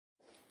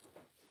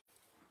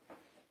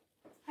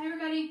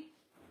everybody.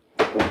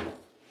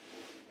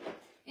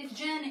 It's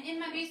Jen in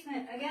my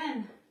basement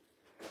again.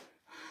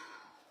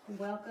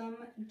 Welcome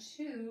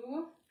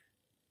to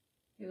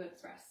New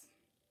Express.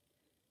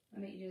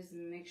 Let me just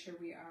make sure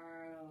we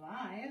are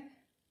live.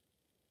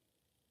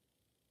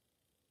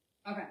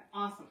 Okay,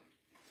 awesome.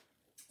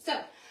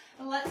 So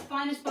let's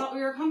find a spot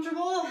where you're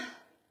comfortable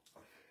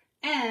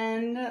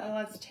and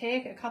let's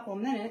take a couple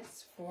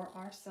minutes for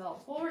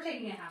ourselves. Well, we're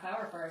taking a half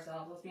hour for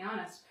ourselves, let's be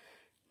honest,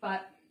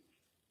 but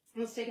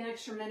let's take an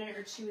extra minute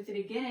or two at the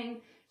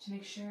beginning to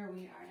make sure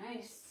we are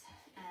nice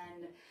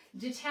and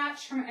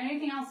detached from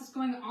anything else that's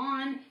going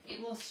on.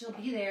 It will still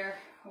be there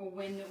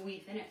when we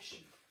finish.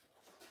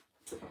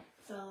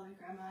 So let me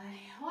grab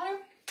my water.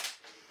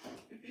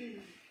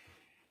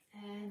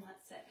 And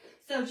let's sit.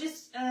 So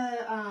just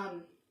a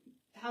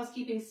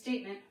housekeeping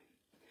statement.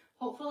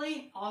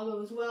 Hopefully all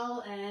goes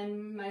well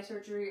and my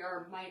surgery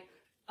or my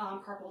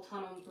carpal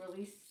tunnel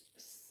release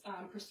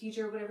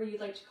procedure, whatever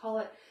you'd like to call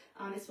it,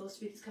 is supposed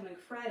to be this coming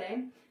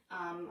Friday.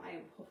 I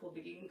hope we'll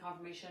be getting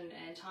confirmation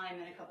and time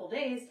in a couple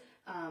days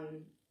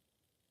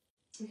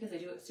because I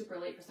do it super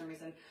late for some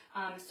reason.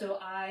 So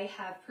I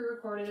have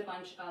pre-recorded a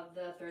bunch of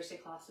the Thursday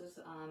classes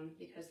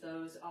because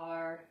those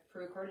are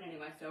pre-recorded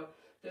anyway. So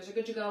those are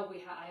good to go.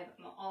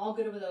 I'm all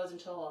good with those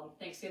until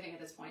Thanksgiving at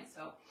this point.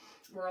 So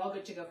we're all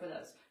good to go for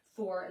those.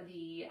 For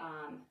the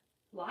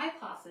live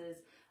classes,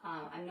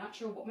 I'm not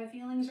sure what my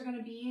feelings are going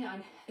to be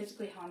on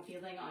physically how I'm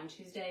feeling on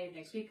Tuesday of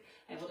next week.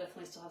 I will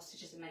definitely still have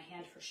stitches in my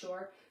hand for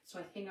sure. So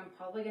I think I'm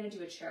probably going to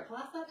do a chair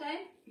class that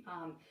day. If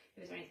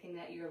there's anything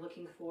that you're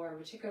looking for in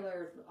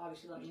particular,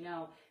 obviously let me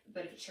know.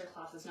 But if a chair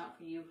class is not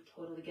for you,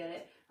 totally get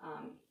it.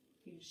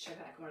 You can just check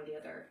back one of the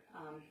other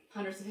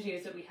hundreds of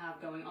videos that we have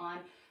going on.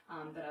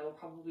 But I will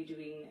probably be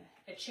doing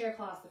a chair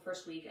class the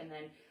first week, and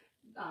then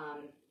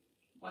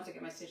once I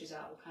get my stitches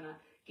out, we'll kind of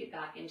get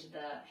back into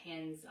the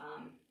hands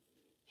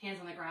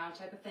on the ground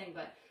type of thing,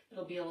 but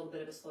it'll be a little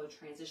bit of a slow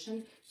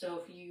transition.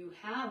 So if you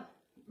have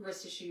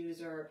wrist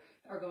issues or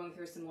are going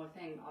through a similar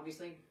thing,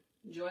 obviously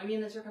join me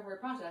in this recovery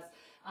process,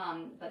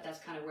 but that's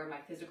kind of where my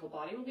physical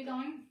body will be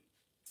going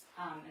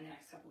in the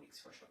next couple weeks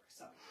for sure.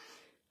 So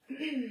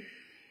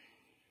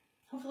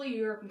hopefully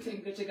you're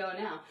good to go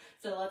now.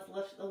 So let's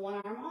lift the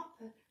one arm up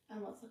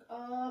and let's look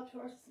up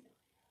towards the ceiling.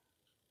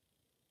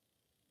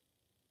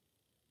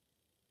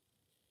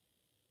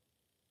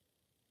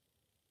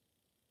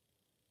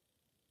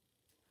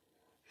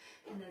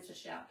 And then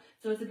switch it out.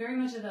 So it's very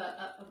much of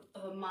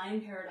a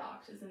mind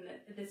paradox, is in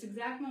that at this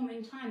exact moment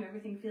in time,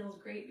 everything feels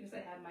great because I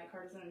had my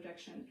cortisone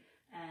injection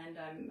and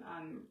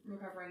I'm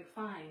recovering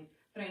fine.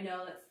 But I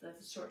know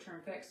that's a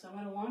short-term fix. So I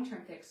want a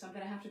long-term fix. So I'm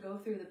going to have to go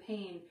through the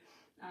pain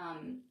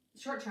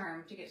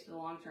short-term to get to the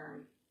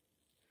long-term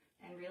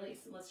and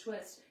release. Let's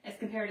twist. As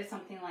compared to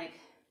something like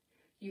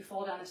you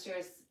fall down the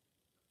stairs,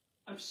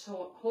 I'm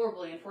so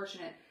horribly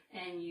unfortunate,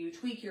 and you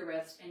tweak your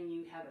wrist and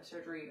you have a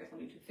surgery or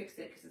something to fix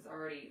it because it's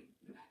already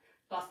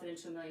busted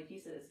into a million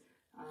pieces.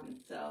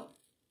 So,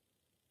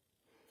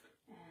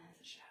 and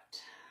a shout.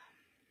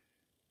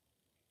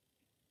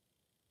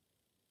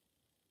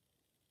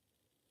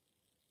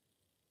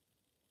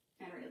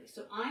 And release.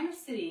 So I'm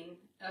sitting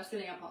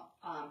up.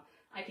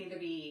 I can either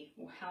be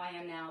how I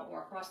am now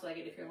or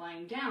cross-legged. If you're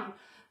lying down,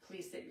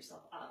 please sit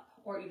yourself up,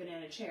 or even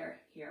in a chair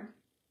here.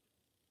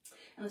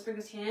 And let's bring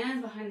those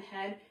hands behind the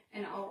head.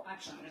 And I'm going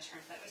to turn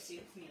it that way so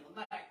you can see a little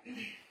better.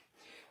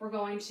 We're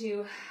going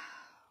to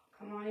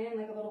come on in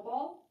like a little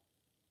ball.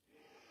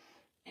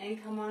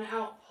 And come on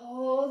out.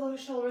 Pull those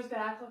shoulders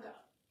back. Look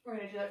up. We're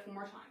going to do that 4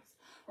 more times.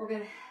 We're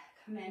going to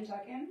come in,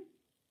 tuck in.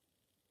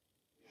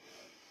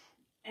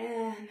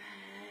 And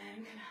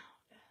come out.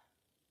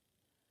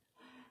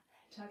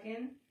 Tuck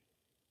in.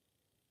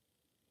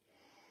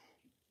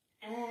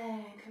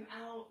 And come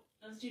out.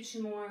 Let's do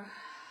 2 more.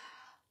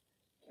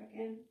 Tuck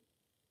in.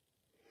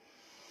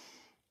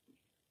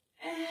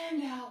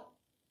 And out.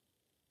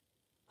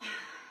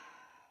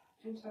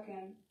 And tuck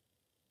in.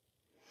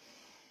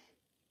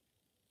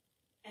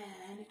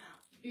 And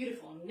out.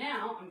 Beautiful.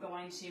 Now I'm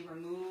going to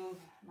remove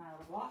my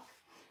little block.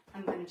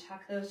 I'm going to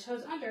tuck those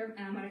toes under,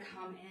 and I'm going to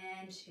come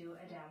into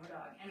a downward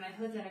dog. And my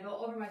hood's going to go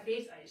over my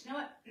face. I just know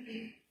it.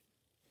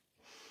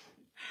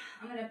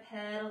 I'm going to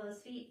pedal those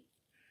feet.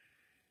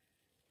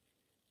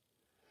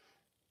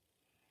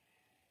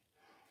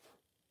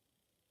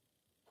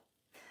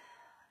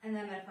 And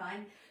then I'm going to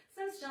find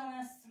some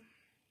stillness.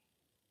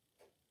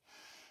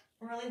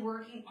 Really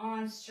working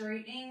on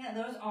straightening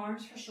those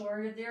arms for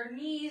sure. Their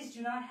knees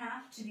do not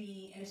have to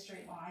be in a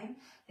straight line.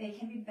 They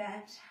can be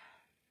bent.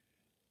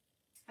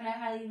 And I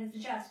highly even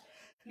suggest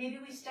maybe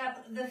we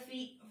step the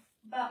feet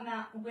about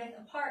mat width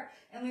apart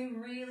and we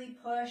really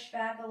push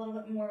back a little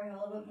bit more. We have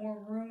a little bit more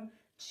room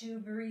to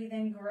breathe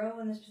and grow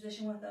in this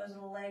position with those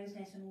little legs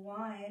nice and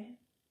wide.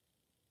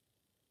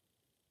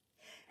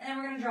 And then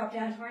we're going to drop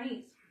down to our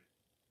knees.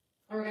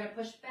 And we're going to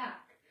push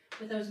back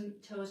with those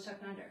toes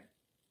tucked under.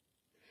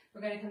 We're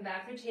going to come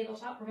back through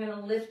tabletop. We're going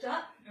to lift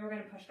up, and we're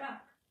going to push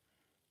back.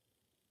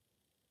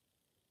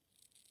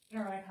 And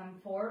we're going to come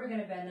forward. We're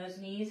going to bend those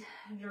knees,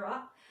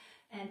 drop,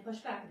 and push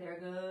back. There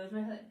goes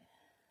my hood.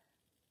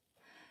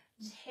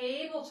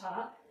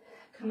 tabletop,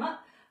 come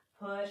up,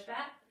 push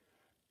back,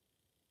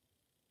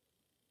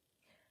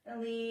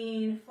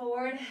 lean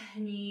forward,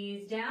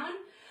 knees down,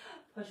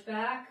 push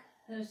back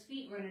those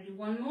feet. We're gonna do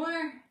one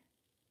more.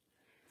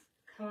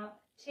 Come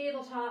up,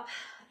 tabletop,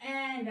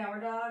 and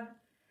downward dog.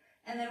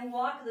 And then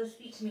walk those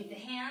feet to meet the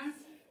hands.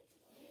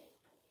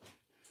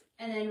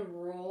 And then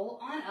roll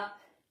on up,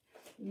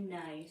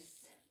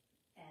 nice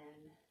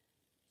and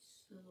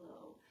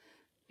slow.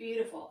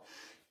 Beautiful.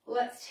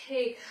 Let's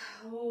take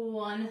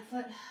one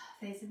foot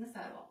facing the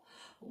sidewall,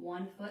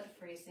 one foot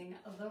facing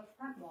the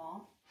front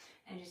wall,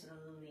 and just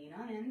lean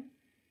on in.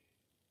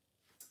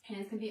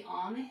 Hands can be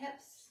on the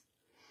hips.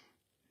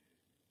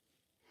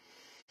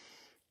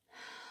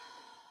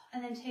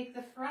 And then take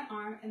the front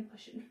arm and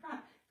push it in front.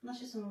 And let's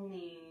just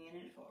lean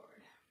it forward.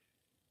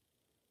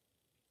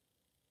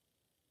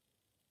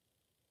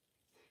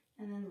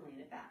 And then lean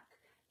it back.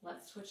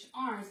 Let's switch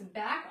arms.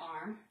 Back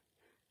arm.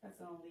 Let's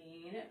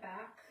lean it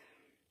back.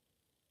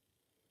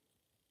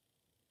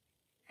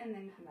 And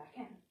then come back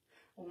in.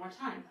 One more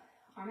time.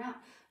 Arm out.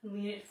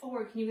 Lean it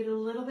forward. Can you get a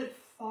little bit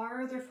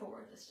farther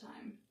forward this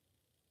time?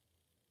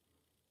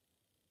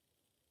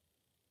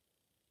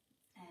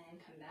 And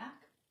come back.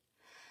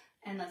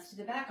 And let's do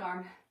the back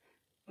arm.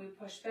 We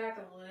push back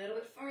a little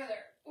bit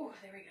further. Oh,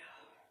 there we go.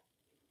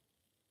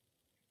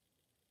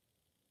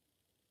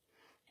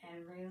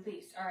 And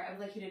release. All right, I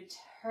would like you to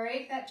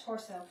take that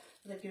torso.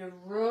 I'd like you to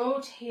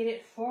rotate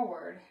it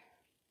forward.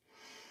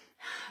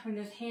 Bring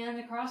those hands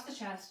across the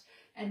chest,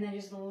 and then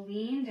just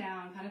lean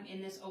down kind of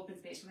in this open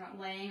space. We're not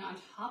laying on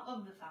top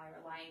of the thigh.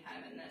 We're lying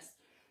kind of in this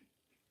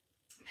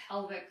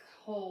pelvic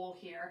hole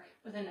here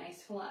with a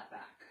nice flat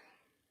back.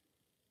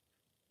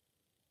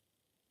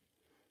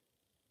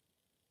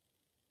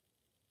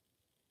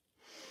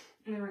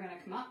 And then we're going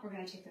to come up. We're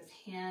going to take those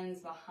hands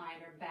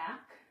behind our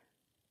back.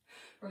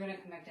 We're going to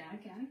come back down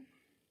again.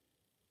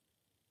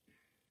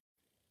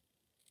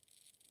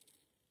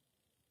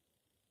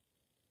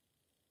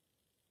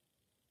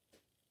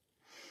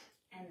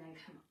 And then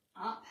come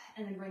up.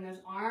 And then bring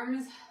those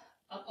arms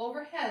up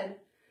overhead.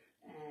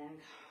 And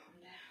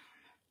calm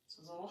down. This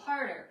one's a little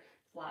harder.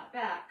 Flat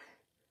back.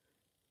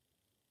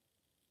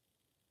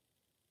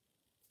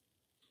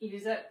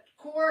 Use that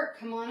core.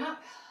 Come on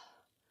up.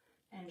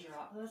 And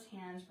drop those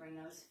hands, bring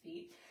those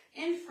feet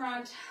in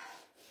front,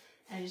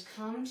 and just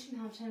come into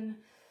mountain.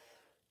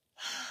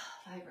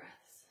 5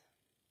 breaths.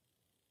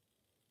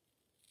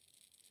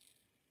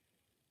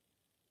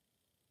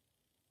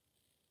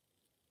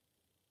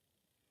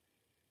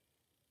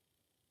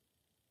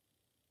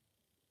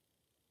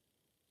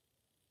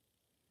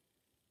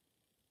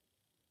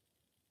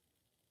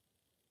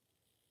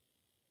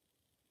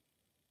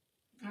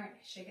 All right,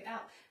 shake it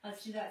out.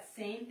 Let's do that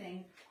same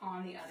thing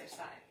on the other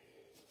side.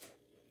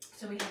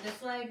 So we have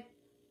this leg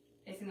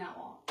facing that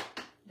wall,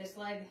 this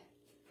leg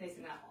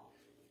facing that wall.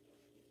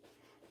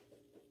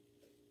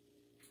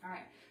 All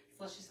right, so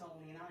let's just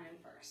lean on in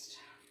first.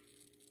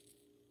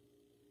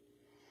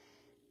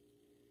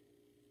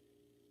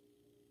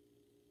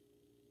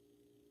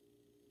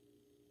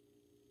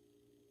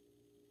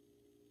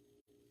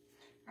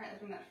 All right, let's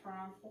bring that front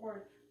arm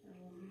forward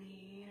and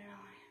lean it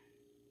on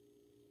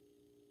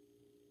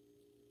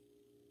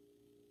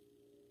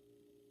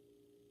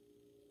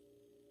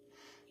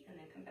in. And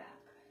then come back.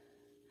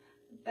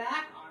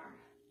 Back arm,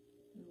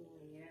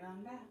 lean it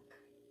on back.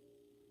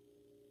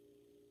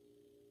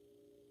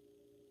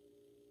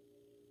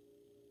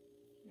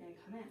 And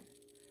come in.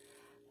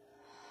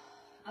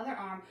 Other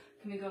arm,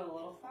 can we go a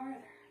little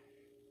farther?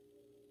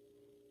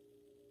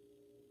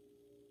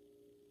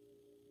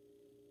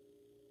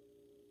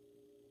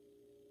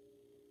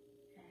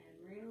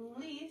 And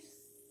release.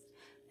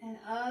 And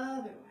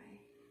other way.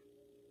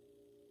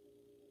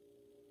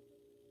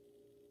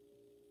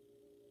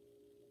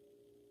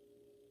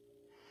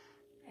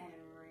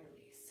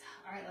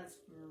 All right, let's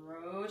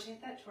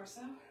rotate that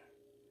torso.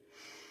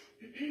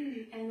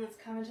 And let's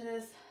come into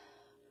this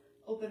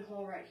open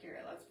hole right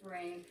here. Let's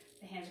bring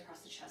the hands across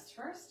the chest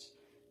first.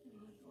 And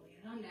let's lean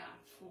it on down,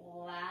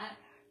 flat back.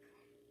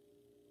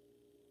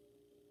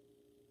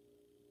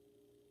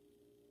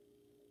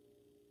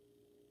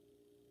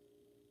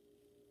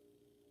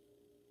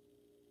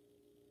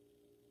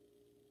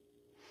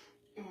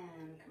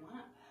 And come on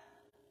up.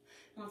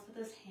 Now let's put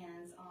those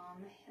hands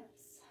on the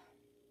hips.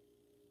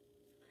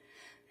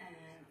 And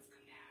let's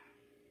come down.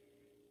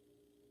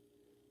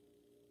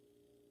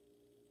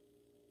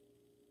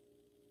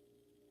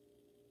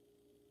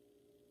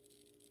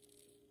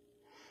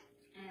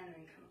 And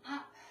then come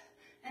up.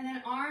 And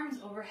then arms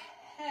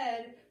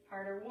overhead,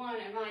 harder one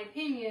in my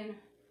opinion.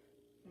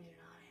 Lean it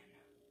on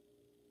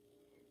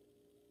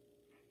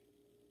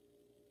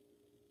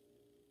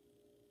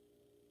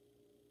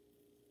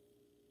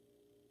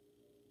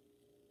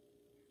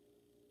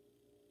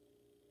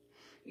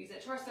in. Use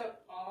that torso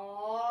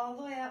all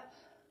the way up.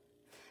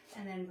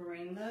 And then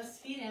bring those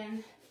feet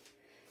in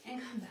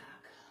and come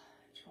back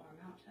to our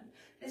mountain.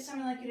 This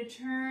time I'd like you to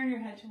turn your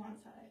head to one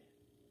side.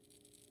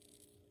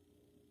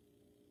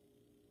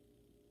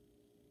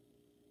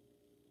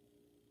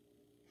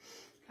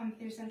 Come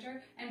through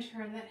center and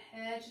turn that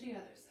head to the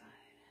other side.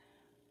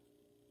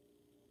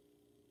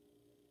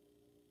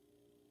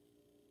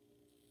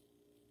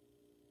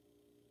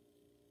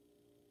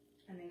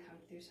 And then come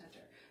through center.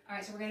 All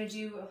right, so we're going to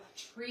do a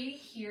tree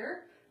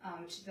here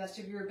to the best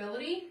of your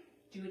ability.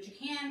 Do what you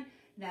can.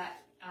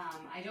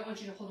 I don't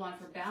want you to hold on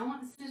for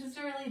balance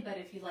necessarily, but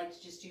if you'd like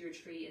to just do your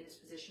tree in this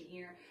position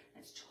here,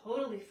 that's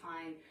totally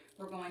fine.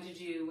 We're going to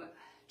do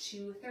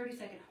 2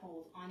 30-second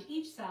holds on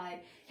each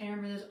side. And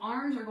remember, those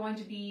arms are going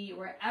to be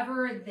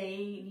wherever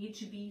they need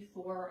to be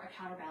for a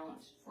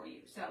counterbalance for you.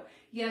 So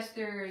yes,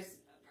 there's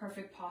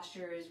perfect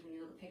postures when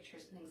you look at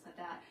pictures and things like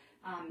that.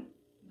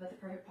 But the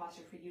perfect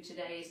posture for you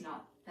today is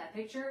not that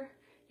picture.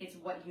 It's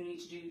what you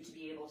need to do to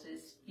be able to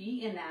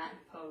be in that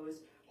pose,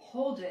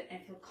 hold it, and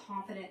feel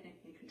confident and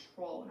in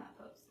control in that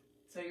pose.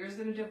 So yours is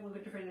going to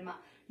look different than mine.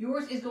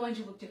 Yours is going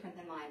to look different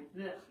than mine.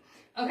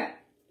 Ugh. Okay.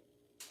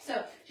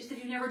 So just if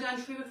you've never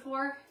done tree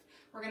before,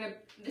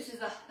 this is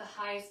the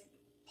highest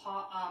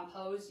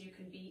pose you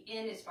can be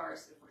in as far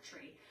as for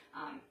tree.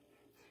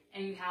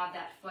 And you have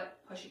that foot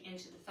pushing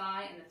into the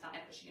thigh and the thigh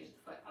pushing into the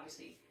foot.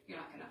 Obviously, you're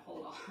not going to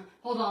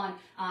hold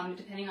on.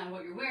 Depending on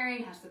what you're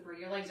wearing, how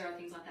slippery your legs are,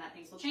 things like that,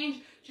 things will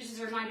change. Just as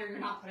a reminder, you're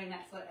not putting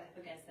that foot up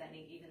against that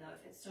knee, even though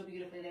it fits so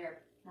beautifully there.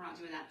 We're not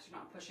doing that because we're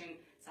not pushing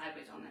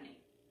sideways on the knee.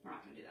 We're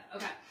not going to do that.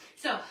 Okay,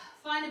 so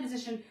find the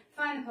position,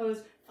 find the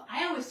pose.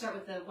 I always start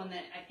with the one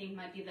that I think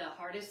might be the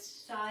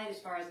hardest side as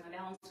far as my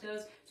balance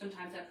goes.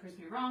 Sometimes that proves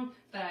me wrong,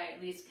 but I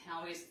at least can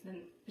always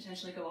then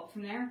potentially go up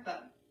from there.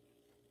 But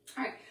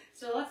all right,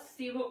 so let's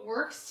see what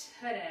works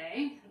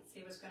today. Let's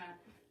see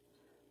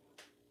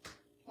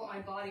what my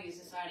body is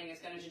deciding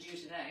it's going to do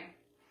today.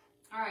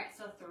 All right,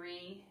 so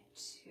 3,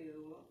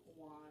 2,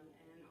 1,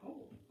 and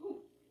hold. Ooh.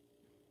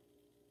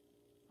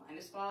 Find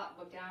a spot,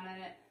 look down at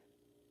it.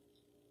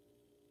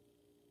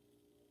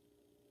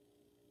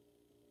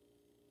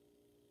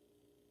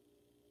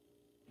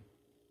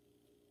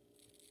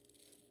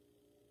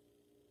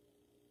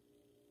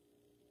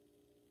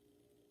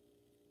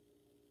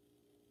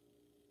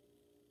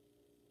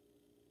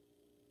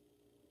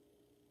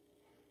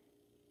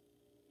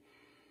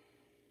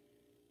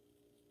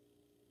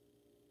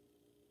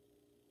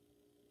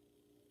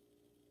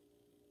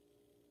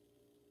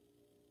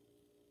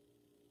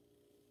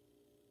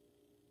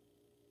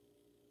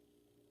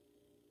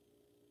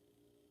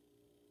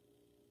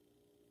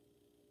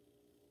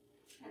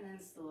 And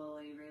then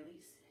slowly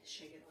release,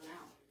 shake it on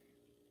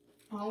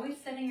out. Always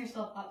setting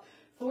yourself up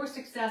for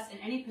success in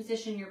any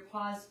position your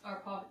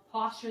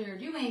posture you're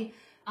doing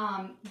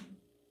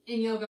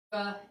in yoga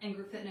and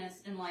group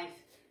fitness in life.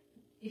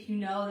 If you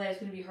know that it's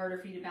going to be harder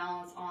for you to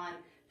balance on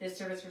this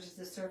surface versus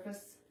this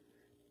surface,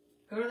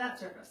 go to that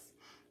surface.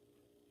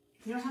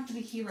 You don't have to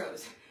be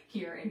heroes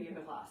here in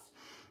yoga class.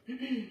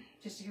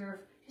 Just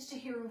a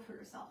hero for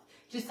yourself.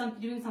 Just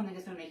doing something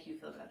that's going to make you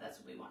feel good. That's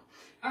what we want.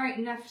 All right,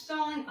 next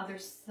stalling, other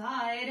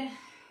side.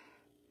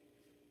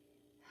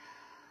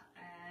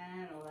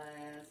 And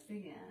let's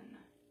begin.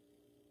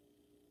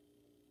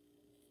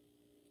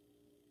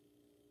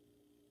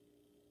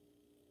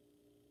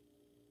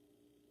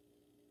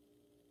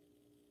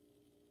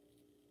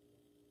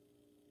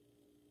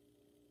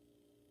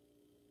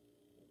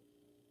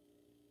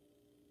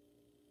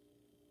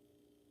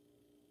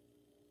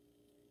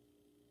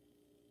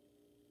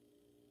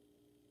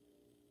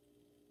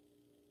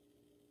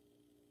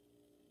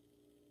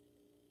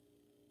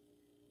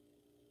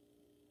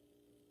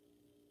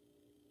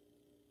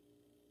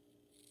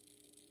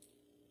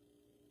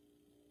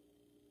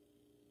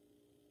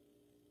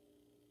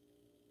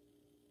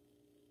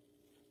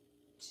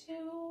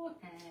 Two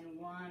and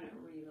one,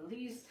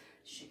 release,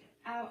 shake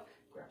it out,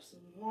 grab some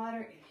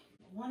water if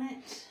you want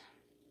it.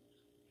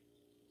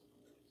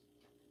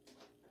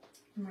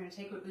 And we're going to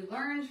take what we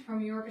learned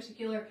from your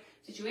particular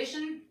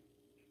situation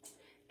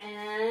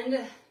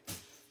and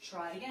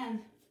try it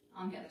again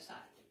on the other side.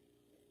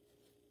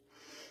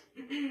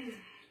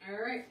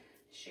 All right,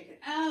 shake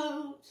it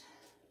out,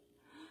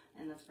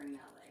 and let's bring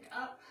that leg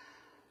up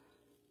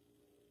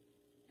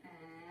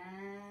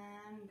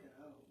and go.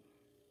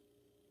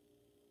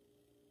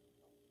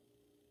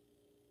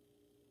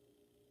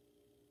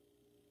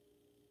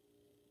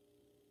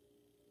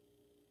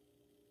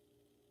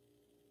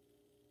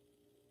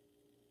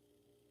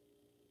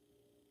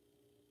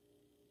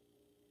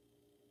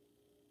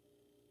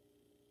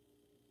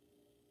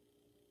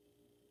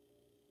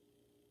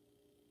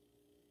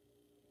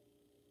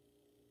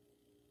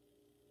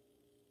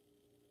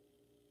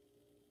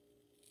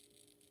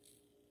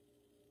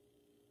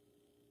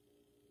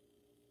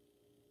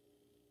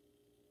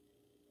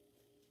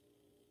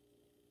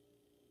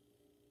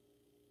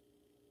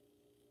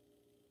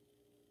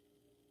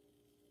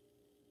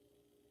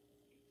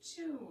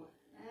 Two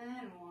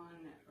and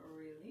one,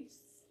 release.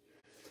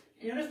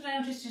 And notice that I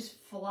don't just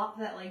flop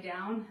that leg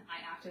down.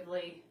 I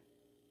actively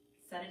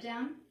set it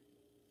down.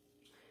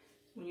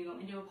 When you go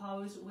into a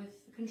pose with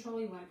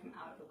control, you want to come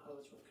out of a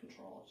pose with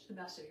control to the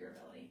best of your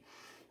ability.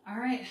 All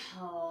right,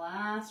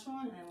 last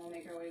one, and we'll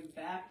make our way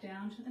back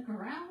down to the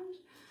ground.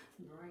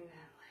 Bring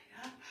that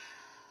leg up.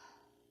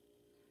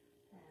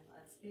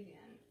 begin.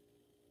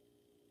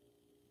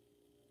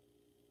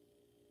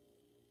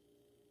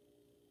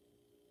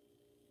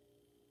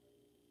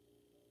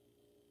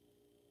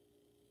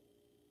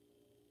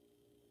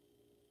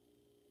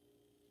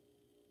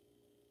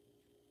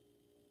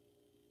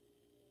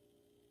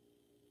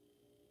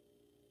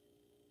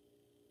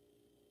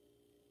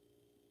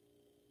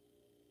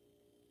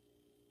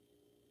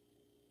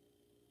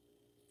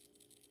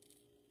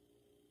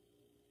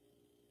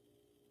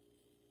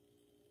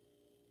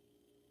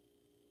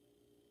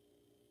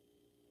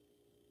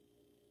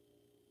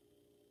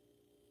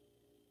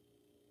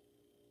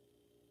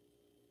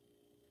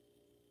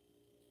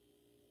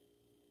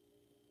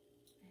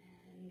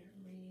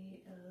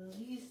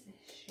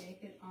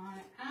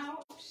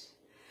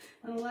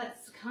 And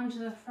let's come to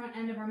the front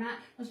end of our mat.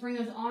 Let's bring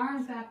those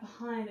arms back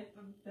behind,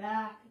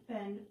 back,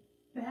 bend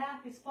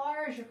back as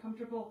far as you're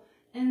comfortable,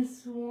 and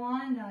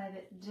swan dive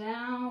it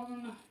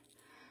down.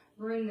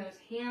 Bring those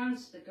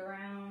hands to the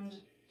ground.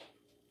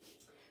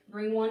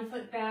 Bring one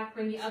foot back,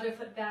 bring the other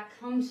foot back.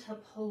 Come to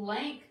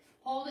plank.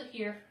 Hold it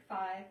here for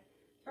 5,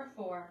 for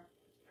 4,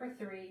 for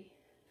 3,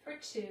 for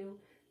 2,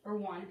 for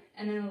 1.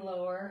 And then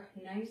lower,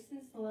 nice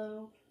and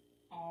slow,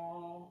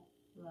 all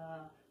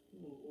the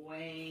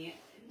way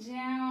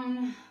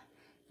down.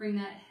 Bring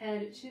that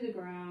head to the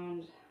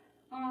ground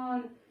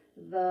on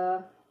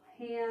the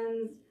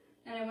hands.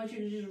 And I want you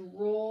to just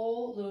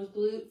roll those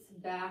glutes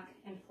back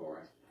and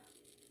forth.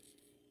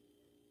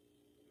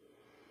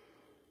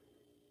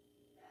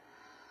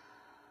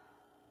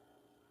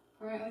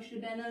 All right, I want you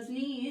to bend those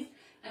knees.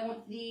 I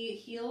want the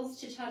heels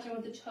to touch. I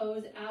want the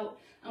toes out.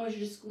 I want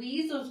you to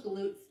squeeze those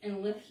glutes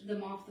and lift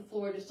them off the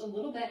floor just a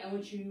little bit. I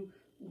want you,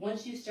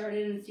 once you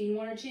started in scene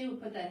 1 or 2,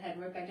 put that head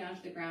right back down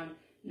to the ground.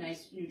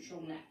 Nice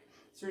neutral neck.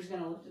 So we're just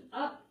going to lift it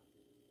up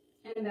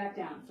and back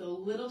down. So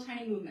little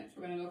tiny movements.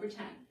 We're going to go for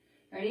 10.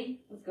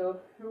 Ready? Let's go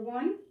for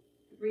 1,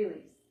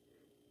 release.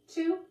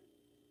 2,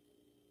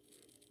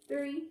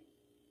 3,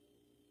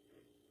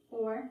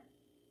 4,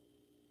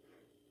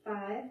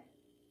 5,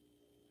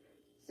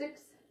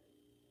 6,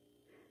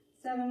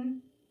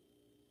 7,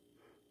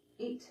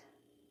 8,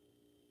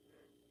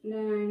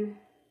 9,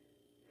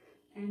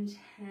 and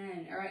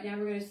 10. All right, now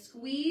we're going to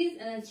squeeze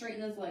and then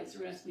straighten those legs. So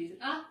we're going to squeeze it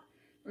up.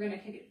 We're going to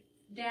kick it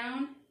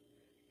down,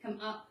 come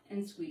up,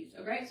 and squeeze.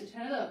 Okay, so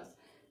 10 of those.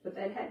 Put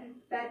that head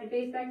back and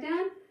face back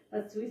down.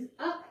 Let's squeeze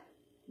up,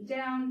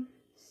 down,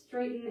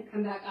 straighten,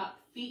 come back up.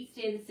 Feet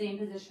stay the same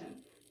position.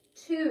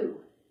 2,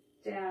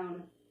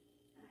 down,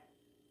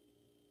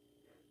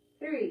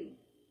 3,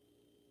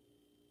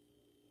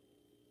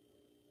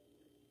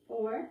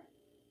 4,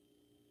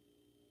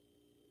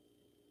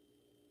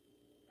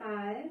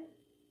 5,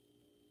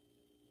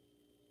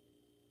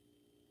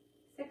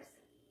 6,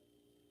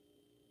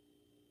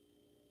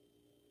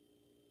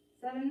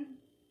 7,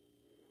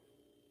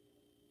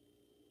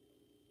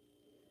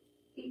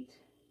 8,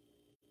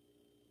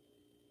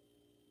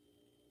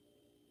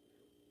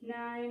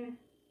 9,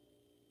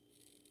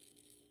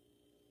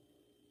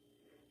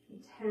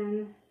 and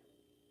 10,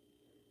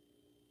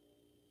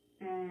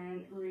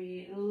 and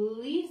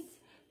release.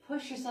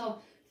 Push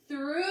yourself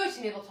through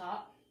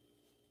tabletop.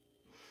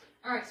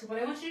 All right, so what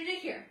I want you to do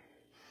here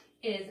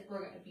is we're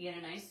going to be in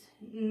a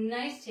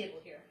nice table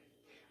here.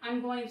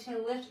 I'm going to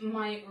lift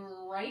my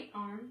right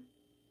arm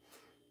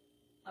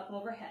up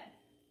overhead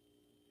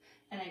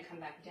and then come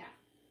back down.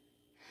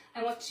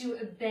 I want to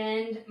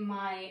bend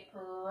my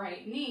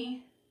right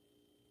knee,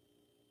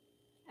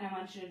 and I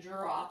want you to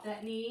drop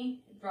that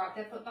knee, drop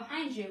that foot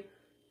behind you,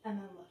 and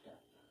then lift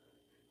up.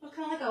 It's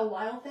kind of like a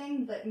wild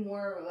thing, but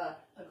more of a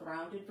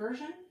grounded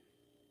version.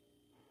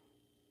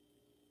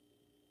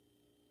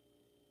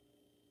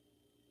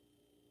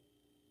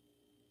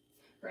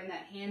 Bring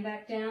that hand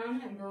back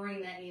down and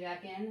bring that knee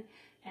back in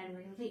and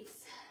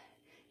release.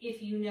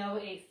 If you know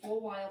a full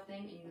wild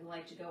thing and you would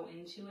like to go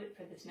into it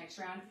for this next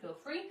round, feel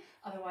free.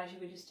 Otherwise, you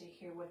would just stay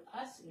here with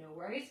us, no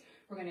worries.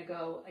 We're going to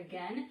go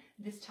again.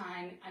 This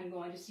time, I'm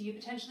going to see you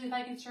potentially if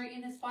I can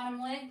straighten this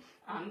bottom leg.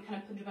 Kind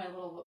of put my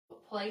little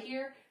play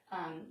here.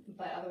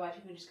 But otherwise,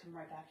 you can just come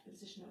right back to the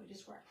position that we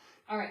just were.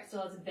 All right, so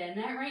let's bend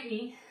that right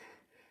knee.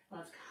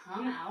 Let's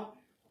come out.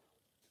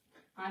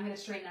 I'm going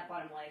to straighten that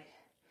bottom leg.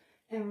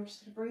 And we're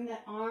just going to bring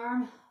that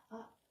arm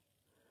up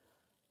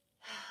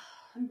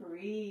and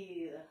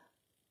breathe.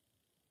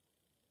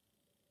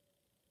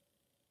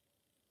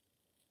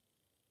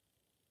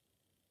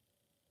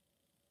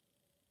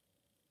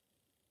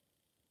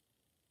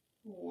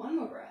 One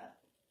more breath.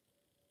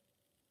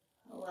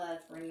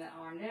 Let's bring that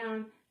arm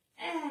down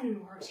and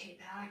rotate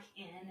back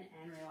in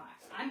and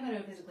relax. I'm going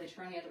to physically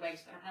turn the other way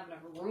because I don't have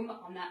enough room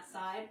on that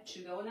side to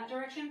go in that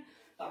direction,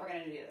 but we're going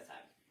to do the other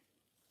side.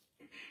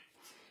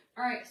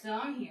 All right, so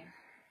I'm here.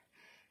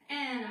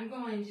 And I'm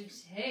going to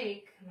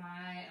take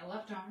my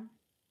left arm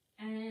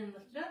and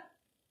lift it up.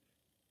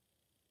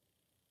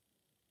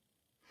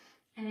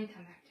 And then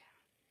come back down.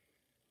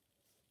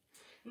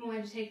 I'm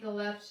going to take the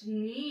left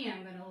knee,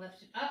 I'm going to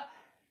lift it up,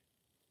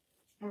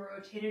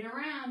 rotate it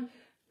around,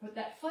 put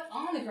that foot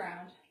on the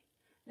ground,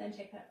 then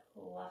take that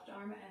left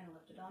arm and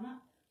lift it on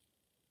up.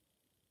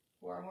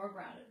 for a more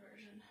grounded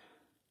version.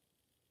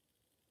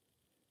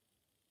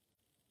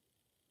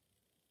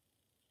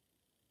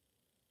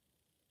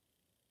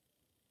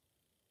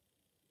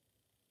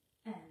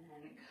 And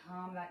then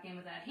come back in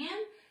with that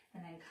hand,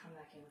 and then come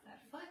back in with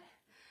that foot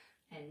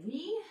and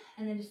knee,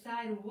 and then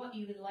decide what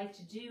you would like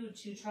to do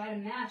to try to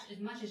match as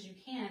much as you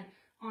can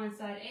on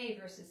side A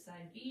versus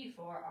side B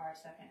for our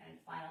second and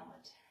final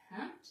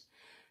attempt.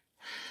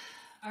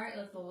 All right,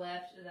 let's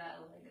lift that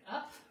leg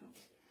up.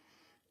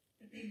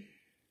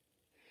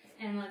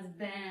 And let's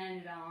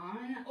bend it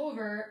on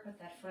over, put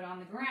that foot on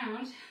the ground.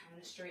 I'm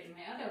going to straighten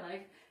my other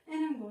leg,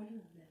 and I'm going to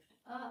lift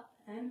up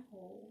and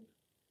hold.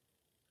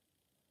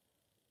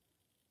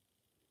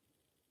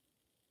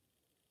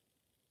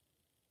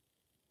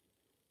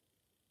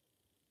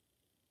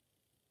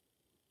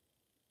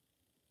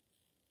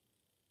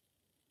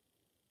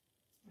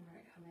 All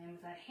right, come in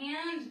with that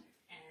hand,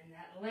 and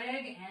that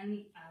leg, and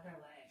the other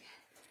leg.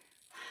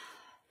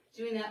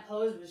 Doing that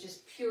pose was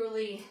just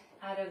purely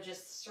out of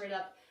just straight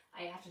up,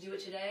 I have to do it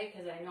today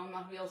because I know I'm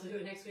not going to be able to do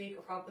it next week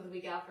or probably the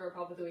week after or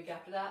probably the week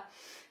after that.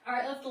 All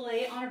right, let's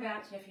lay on our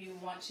backs, and if you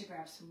want to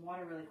grab some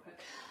water really quick,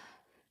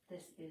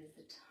 this is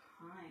the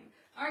time.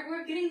 All right,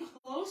 we're getting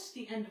close to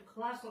the end of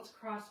class. Let's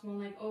cross one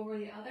leg over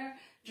the other,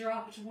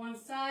 drop it to one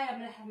side. I'm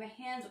going to have my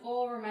hands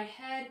over my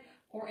head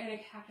or in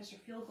a cactus or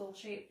field goal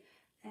shape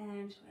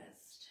and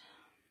twist.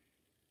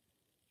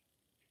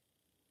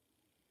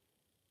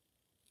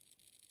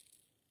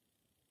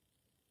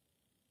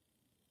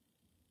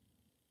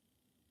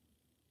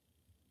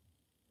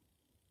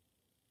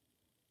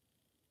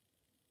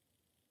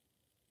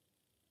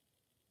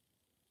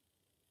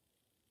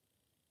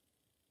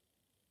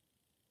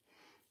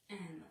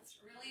 And let's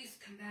release,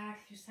 come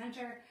back through center.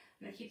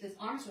 I'm going to keep those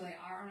arms where they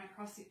are. I'm going to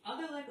cross the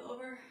other leg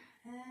over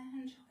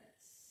and twist.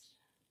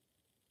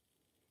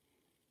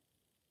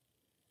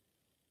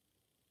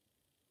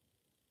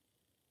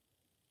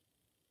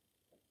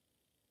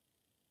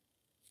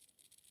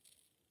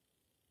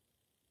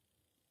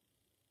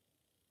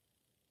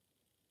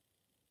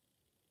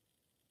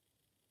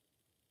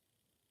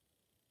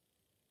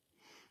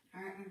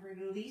 All right, I'm going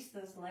to release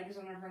those legs.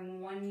 I'm going to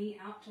bring one knee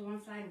out to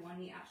one side, one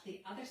knee out to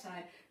the other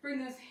side.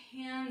 Bring those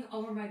hands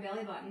over my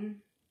belly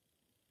button.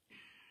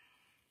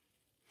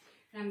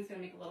 And I'm just going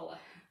to make a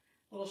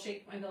little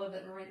shape with my belly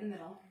button right in the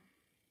middle.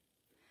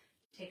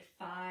 Take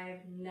 5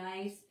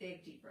 nice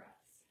big deep breaths.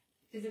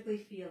 Physically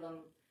feel them,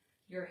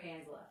 your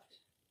hands lift.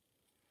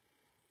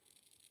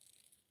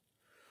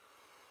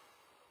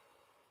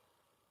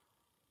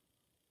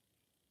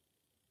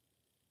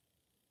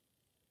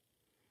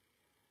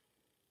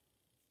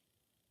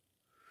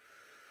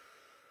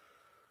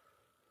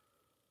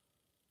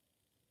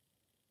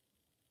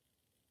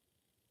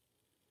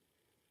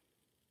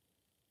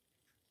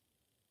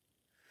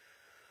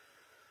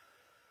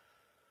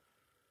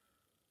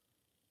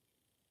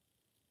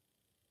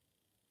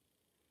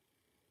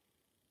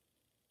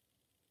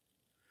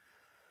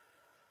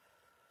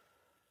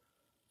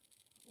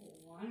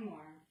 One more.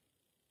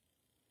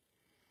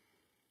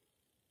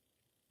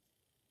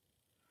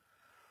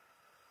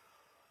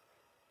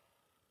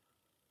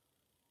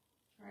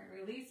 All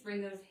right, release.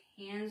 Bring those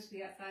hands to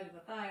the outside of the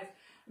thighs.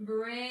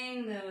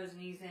 Bring those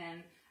knees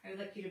in. I would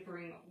like you to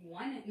bring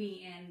one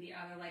knee in, the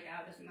other leg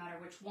out. Doesn't matter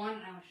which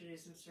one. I want you to do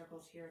some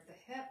circles here at the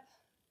hip.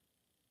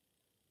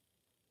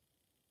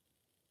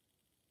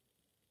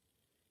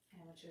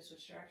 And I want you to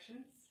switch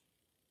directions.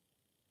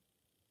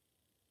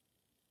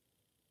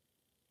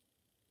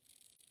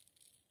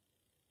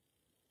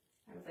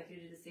 I would like you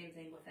to do the same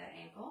thing with that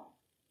ankle.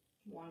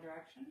 One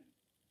direction.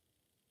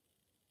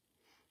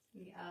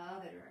 The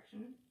other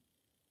direction.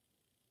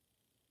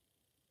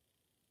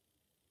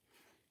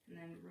 And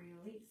then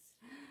release.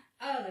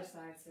 Other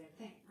side, same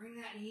thing. Bring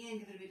that knee in,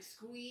 give it a big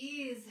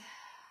squeeze.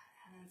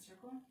 And then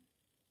circle.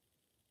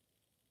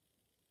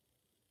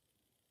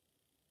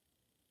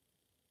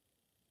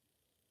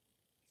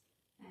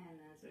 And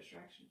then switch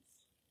directions.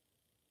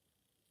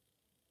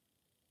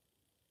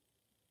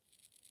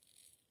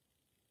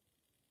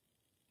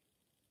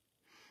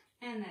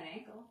 And that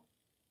ankle.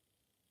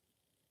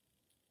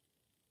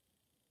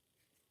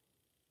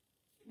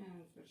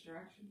 And switch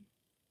direction.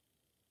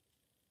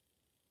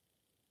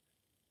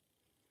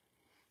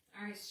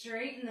 All right,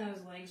 straighten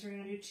those legs. We're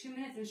going to do 2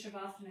 minutes in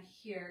Shavasana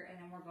here, and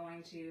then we're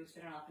going to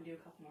sit on up and do a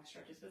couple more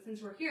stretches. But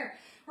since we're here,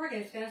 we're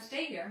just going to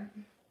stay here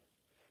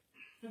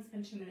and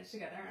spend 2 minutes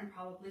together and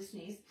probably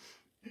sneeze.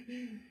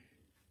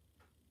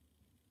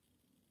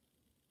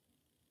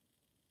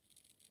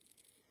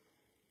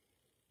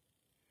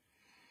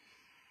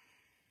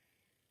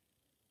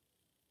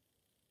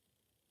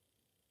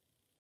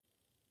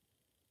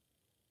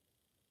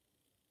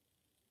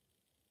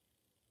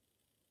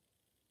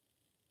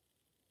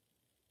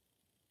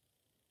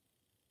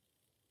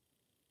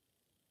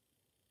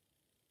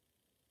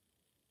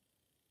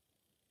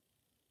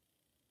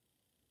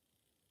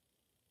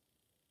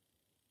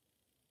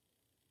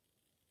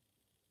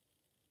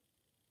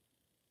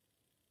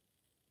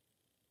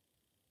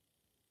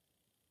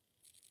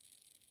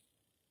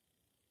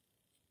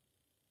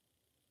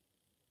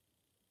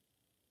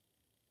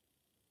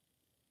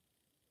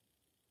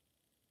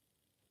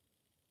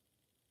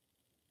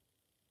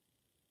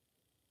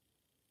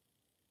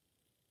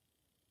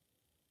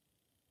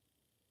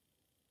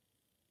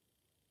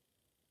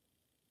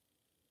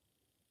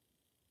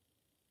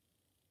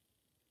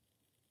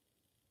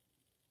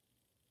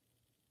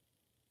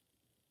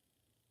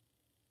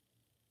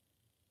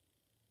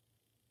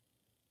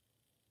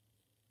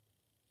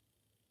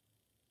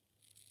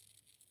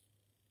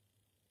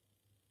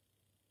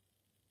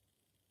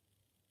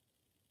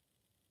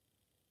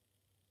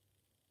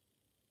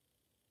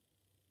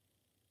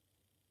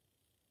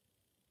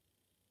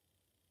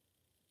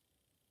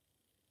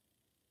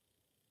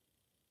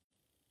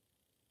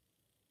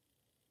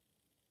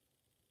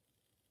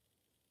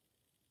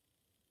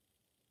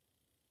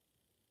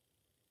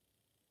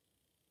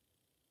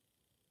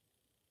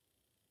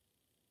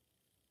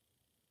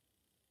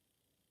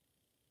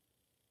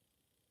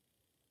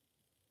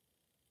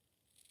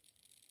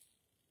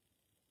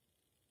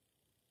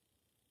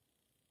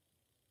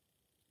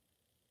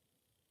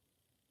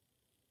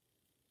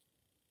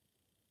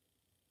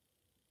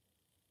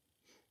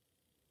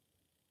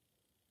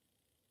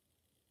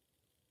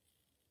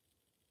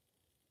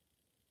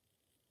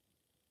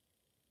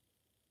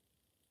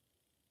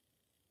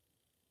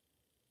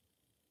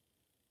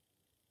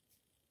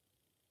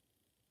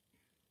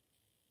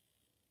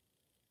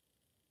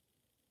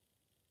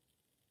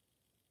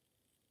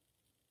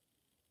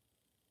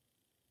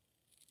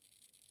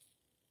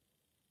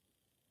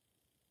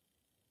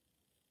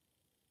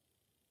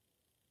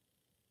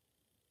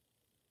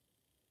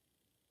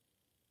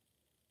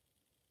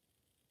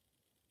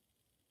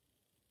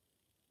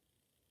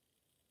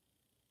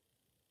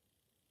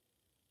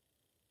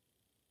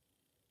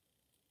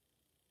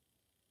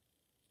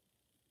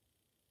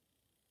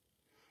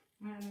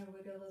 I'm going to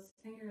wiggle those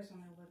fingers, I'm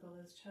going to wiggle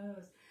those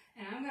toes.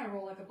 And I'm going to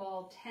roll like a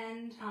ball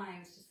 10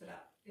 times to sit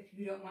up. If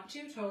you don't want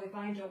to, totally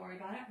fine, don't worry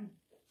about it.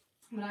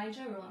 But I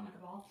enjoy rolling like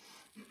a ball.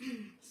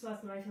 So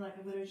that's what I feel like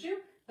I'm going to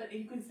do. But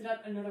you can sit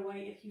up another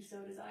way if you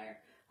so desire.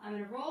 I'm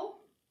going to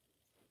roll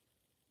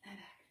and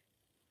back.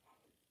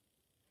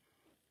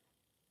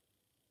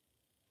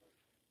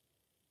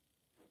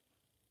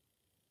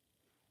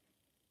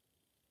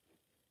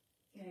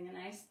 Getting a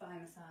nice thigh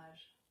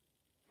massage.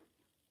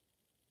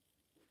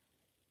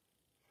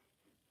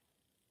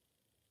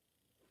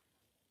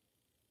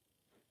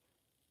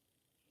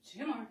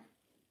 2 more. And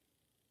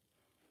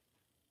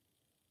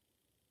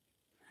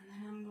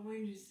then I'm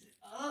going to sit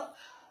up.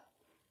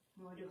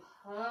 I'm going to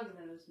hug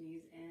those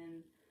knees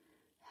in.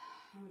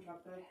 I'm going to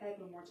drop the head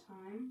one more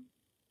time.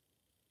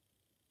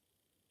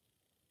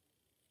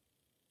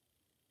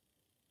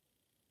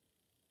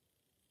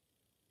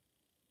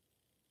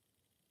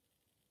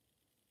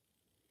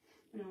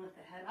 I'm going to lift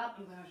the head up.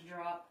 I'm going to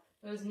drop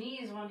those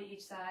knees onto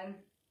each side.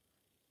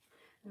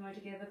 I'm going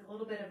to give a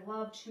little bit of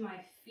love to my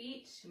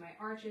feet, to my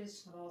arches,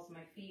 to the balls of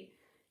my feet.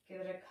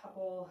 Give it a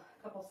couple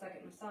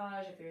second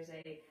massage. If there's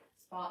a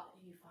spot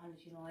that you find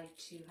that you like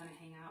to kind of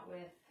hang out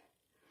with,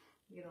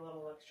 give a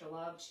little extra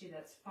love to,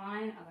 that's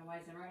fine.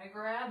 Otherwise, then we're going to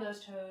grab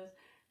those toes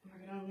and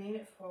we're going to lean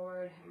it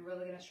forward. I'm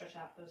really going to stretch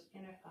out those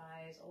inner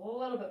thighs a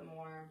little bit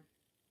more.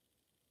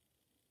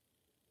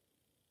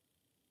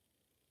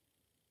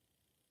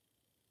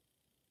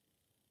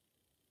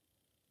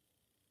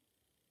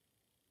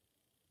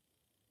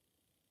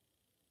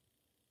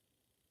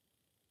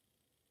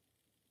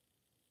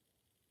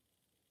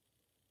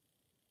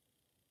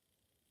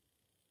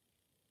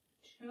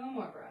 Two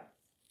more breaths.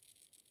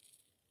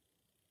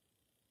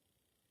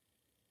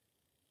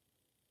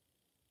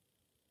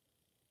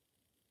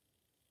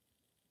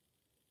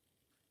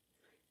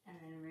 And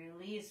then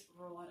release,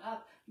 roll it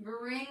up.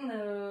 Bring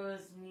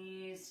those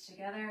knees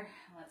together.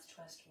 Let's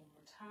twist one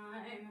more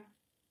time.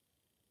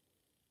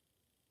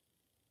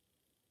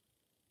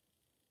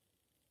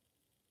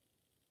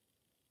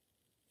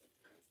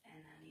 And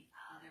then the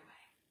other way.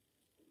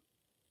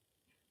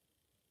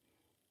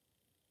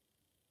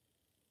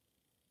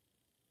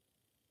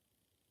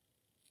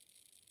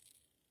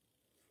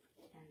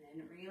 And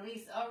then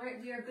release. All right,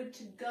 we are good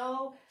to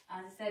go.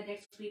 As I said,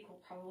 next week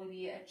will probably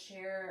be a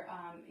chair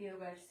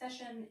yoga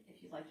session.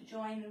 If you'd like to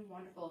join,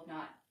 wonderful. If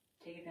not,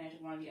 take advantage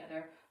of one of the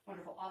other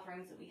wonderful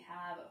offerings that we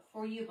have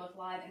for you, both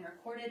live and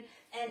recorded.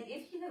 And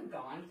if you have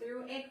gone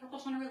through a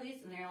carpal tunnel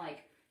release and they're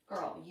like,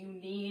 girl, you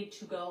need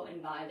to go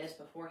and buy this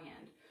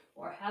beforehand,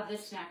 or have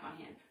this snack on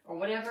hand, or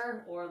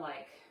whatever, or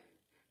like,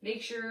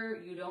 make sure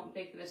you don't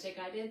make the mistake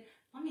I did,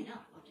 let me know.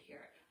 I'd love to hear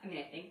it. I mean,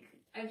 I think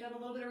I've done a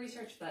little bit of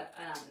research, but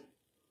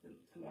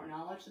the more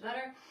knowledge, the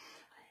better.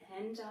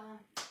 And I'll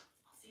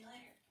see you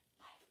later.